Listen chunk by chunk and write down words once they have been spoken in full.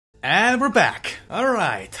And we're back!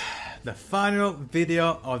 Alright, the final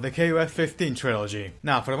video of the KOF 15 trilogy.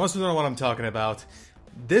 Now, for the most of you who don't know what I'm talking about,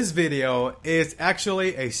 this video is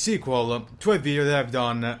actually a sequel to a video that I've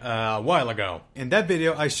done a while ago. In that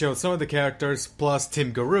video, I showed some of the characters plus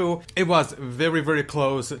Team Garou. It was very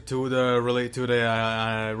close to the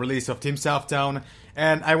release of Team Southtown,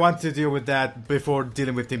 and I wanted to deal with that before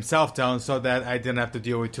dealing with Team Southtown so that I didn't have to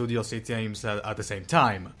deal with two DLC teams at the same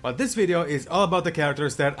time. But this video is all about the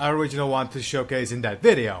characters that I originally wanted to showcase in that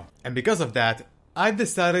video. And because of that, I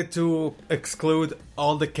decided to exclude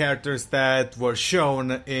all the characters that were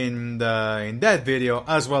shown in that video,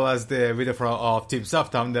 as well as the video of Team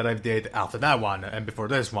Southtown that I did after that one and before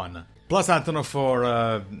this one. Plus Antonov for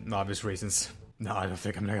obvious reasons. No, I don't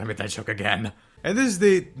think I'm gonna make that joke again. And this is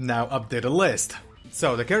the now updated list.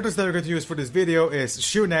 So the characters that we're going to use for this video is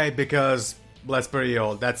Shun'ei, because let's be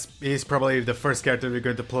real, he's probably the first character we're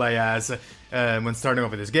going to play as when starting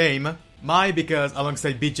off with this game. Mai, because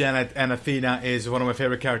alongside B. Janet and Athena is one of my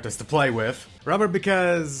favorite characters to play with. Robert,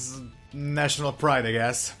 because national pride, I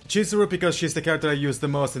guess. Chizuru, because she's the character I use the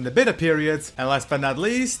most in the beta periods. And last but not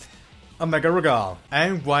least, Omega Rugal.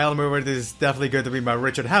 And while this is definitely going to be my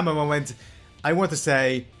Richard Hammer moment, I want to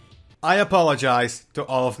say I apologize to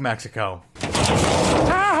all of Mexico.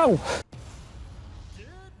 Ow! Get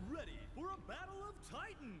ready for a battle of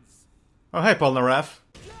titans. Oh, hey, Polnareff.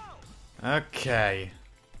 Okay.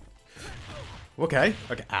 Okay,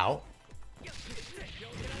 ow.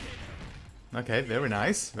 Okay, very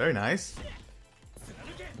nice, very nice.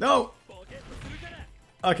 No!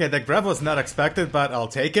 Okay, that grab was not expected, but I'll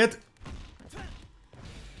take it.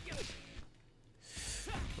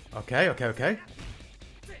 Okay.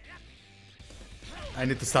 I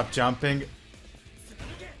need to stop jumping.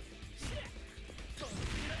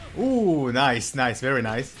 Ooh, nice, very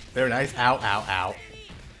nice. Ow. Ow.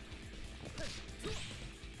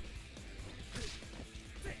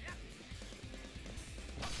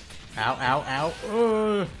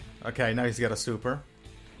 Okay, now he's got a super.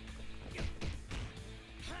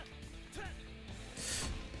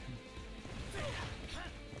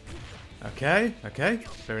 Okay.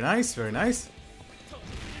 Very nice.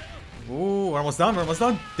 Ooh, we're almost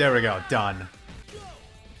done. There we go, done.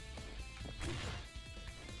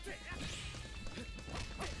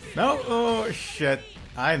 No, oh shit.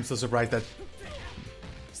 I am so surprised that...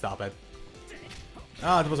 Stop it.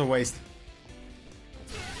 Ah, that was a waste.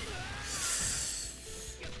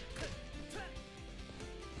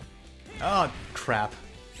 Oh, crap.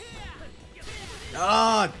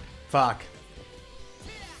 Oh, fuck.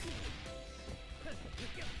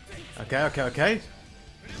 Okay.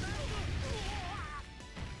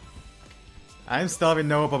 I'm still having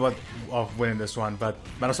no hope of winning this one, but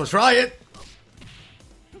might as well try it.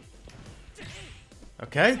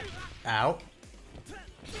 Okay. Ow.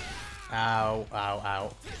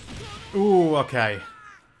 Ooh, okay.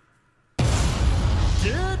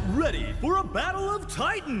 Get ready for a battle of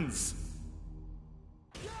titans.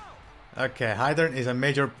 Okay, Hydern is a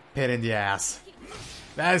major pain in the ass.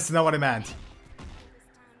 That's not what I meant.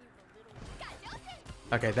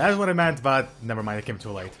 Okay, that is what I meant, but never mind, it came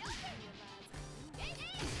too late.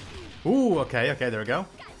 Ooh, okay, there we go.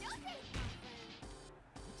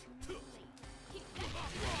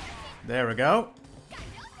 There we go.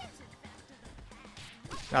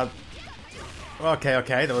 Now,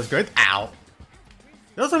 okay, that was good. Ow!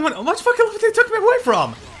 That was how much fucking love they took me away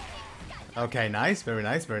from! Okay, nice, very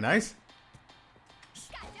nice.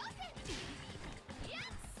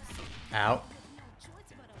 Ow.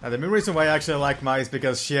 Now, the main reason why I actually like Mai is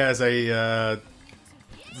because she has a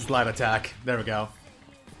slide attack. There we go.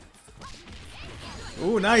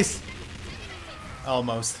 Ooh, nice!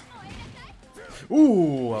 Almost.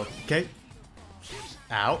 Ooh, okay.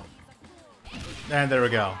 Ow. And there we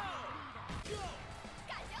go.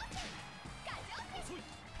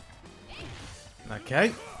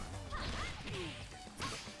 Okay.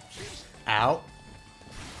 Ow.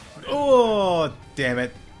 Oh, damn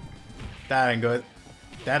it. That ain't good.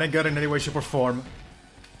 That ain't good in any way, shape, or form.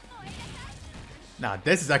 Nah,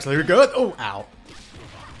 this is actually good. Oh, ow.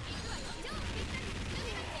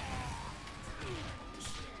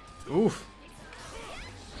 Oof.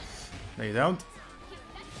 No, you don't.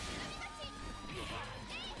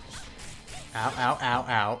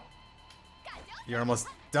 Ow. You're almost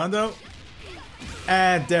done, though.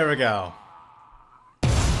 And there we go.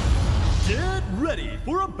 Get ready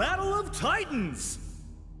for a battle of titans.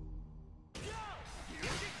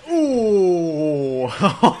 Ooh.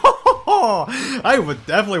 I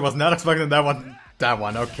definitely was not expecting that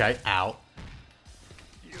one. Okay, ow.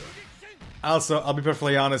 Also, I'll be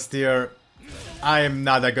perfectly honest here. I am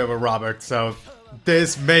not that good with Robert, so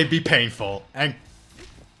this may be painful. And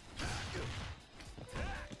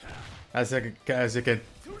as you can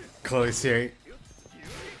clearly see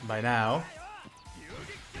by now.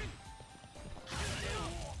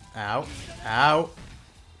 Ow. Ow.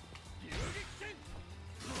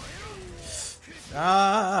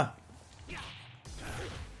 Ah.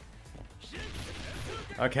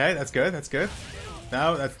 Okay, that's good. That's good.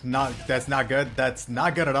 No, that's not good. That's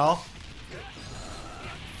not good at all.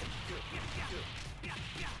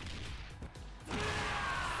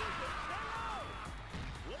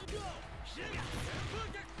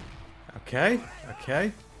 Okay.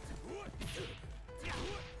 Okay.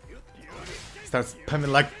 Starts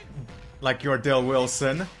pumping like you're Dale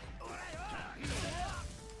Wilson.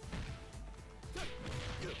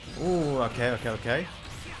 Ooh, okay, okay, okay.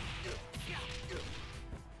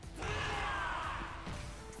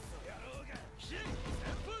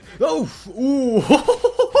 Oh, ooh.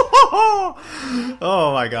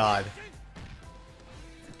 Oh my god.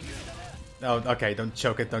 Oh, okay, don't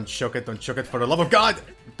choke it, don't choke it, don't choke it for the love of God!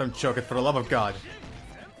 Don't choke it for the love of God.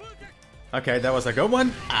 Okay, that was a good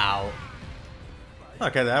one. Ow.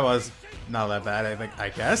 Okay, that was not that bad, I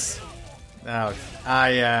guess. Now, I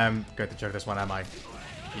am going to choke this one, am I?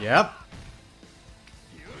 Yep.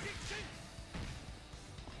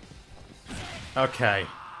 Okay.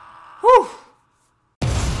 Whew!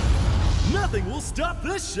 Nothing will stop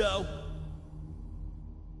this show.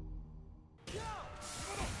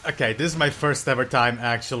 Okay, this is my first ever time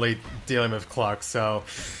actually dealing with Clark, so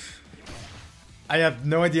I have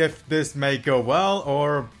no idea if this may go well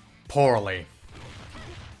or poorly.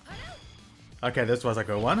 Okay, this was a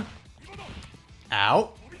good one. Ow.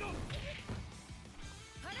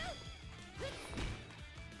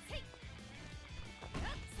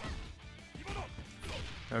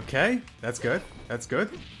 Okay, that's good. That's good.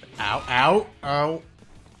 Ow, ow, ow.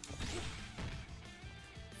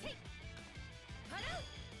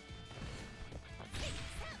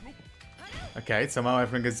 Okay, somehow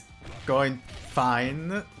everything is going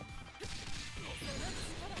fine.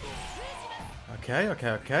 Okay, okay,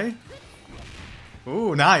 okay.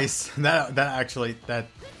 Ooh, nice. That actually,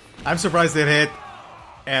 I'm surprised it hit,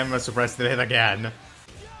 and I'm surprised it hit again.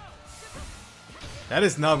 That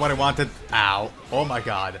is not what I wanted. Ow. Oh my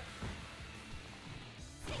god.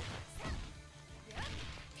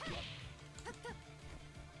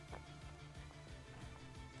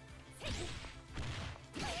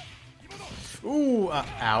 Ooh,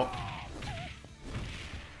 ow.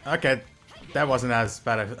 Okay, that wasn't as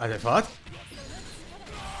bad as I thought.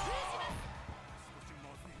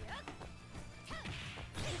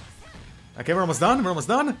 Okay, we're almost done. We're almost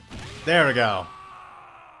done. There we go.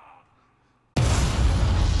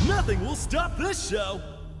 Nothing will stop this show.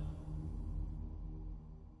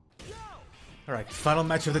 Alright, final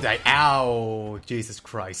match of the day. Ow! Jesus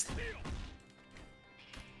Christ.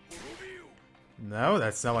 No,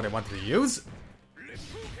 that's not what I wanted to use.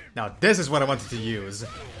 Now, this is what I wanted to use.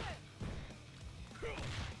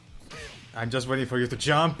 I'm just waiting for you to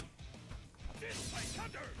jump.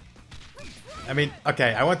 I mean,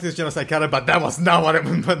 okay, I wanted to use Genocide Cutter, but that was not what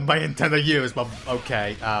my intent to use, but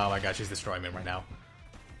okay. Oh my god, she's destroying me right now.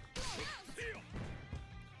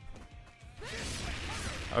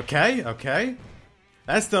 Okay, okay.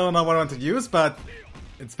 That's still not what I want to use, but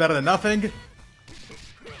it's better than nothing.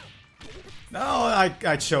 No,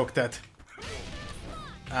 I choked it.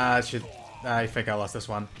 I think I lost this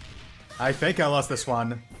one. I think I lost this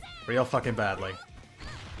one real fucking badly.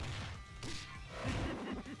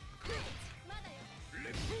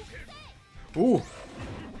 Ooh.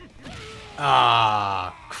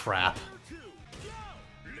 Ah, crap.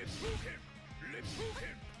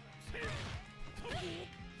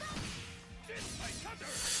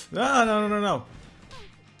 No, no, no, no, no.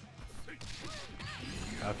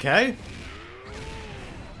 Okay.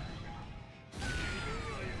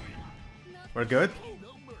 We're good.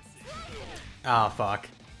 Ah, fuck.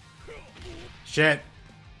 Shit.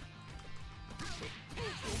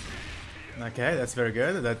 Okay, that's very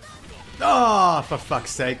good. That. Oh, for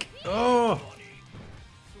fuck's sake. Oh.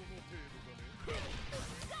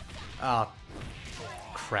 Ah.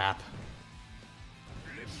 Crap.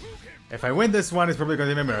 If I win this one, it's probably going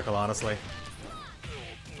to be a miracle, honestly.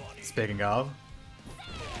 Speaking of.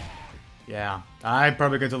 Yeah, I'm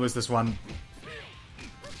probably going to lose this one.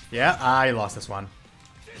 Yeah, I lost this one.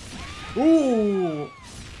 Ooh!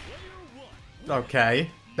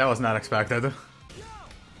 Okay, that was not expected.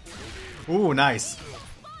 Ooh, nice.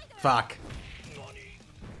 Fuck.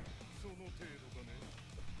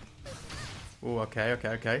 Ooh, okay, okay,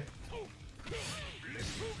 okay.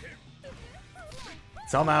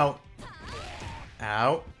 Somehow.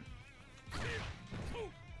 Ow.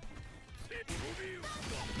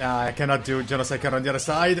 I cannot do Genocide Cut on the other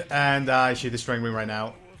side, and she's destroying me right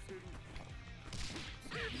now.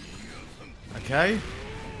 Okay.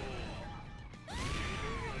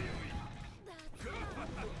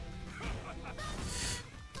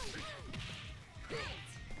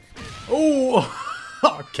 Oh,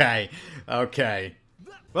 okay, okay.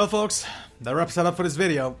 Well, folks, that wraps it up for this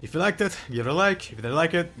video. If you liked it, give it a like. If you didn't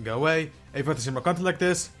like it, go away. If you want to see more content like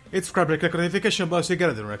this, hit subscribe and click on the notification bell so you get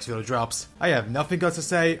it when the next video drops. I have nothing else to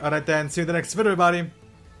say other than see you in the next video, everybody.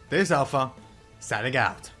 This is Alpha, signing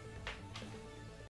out.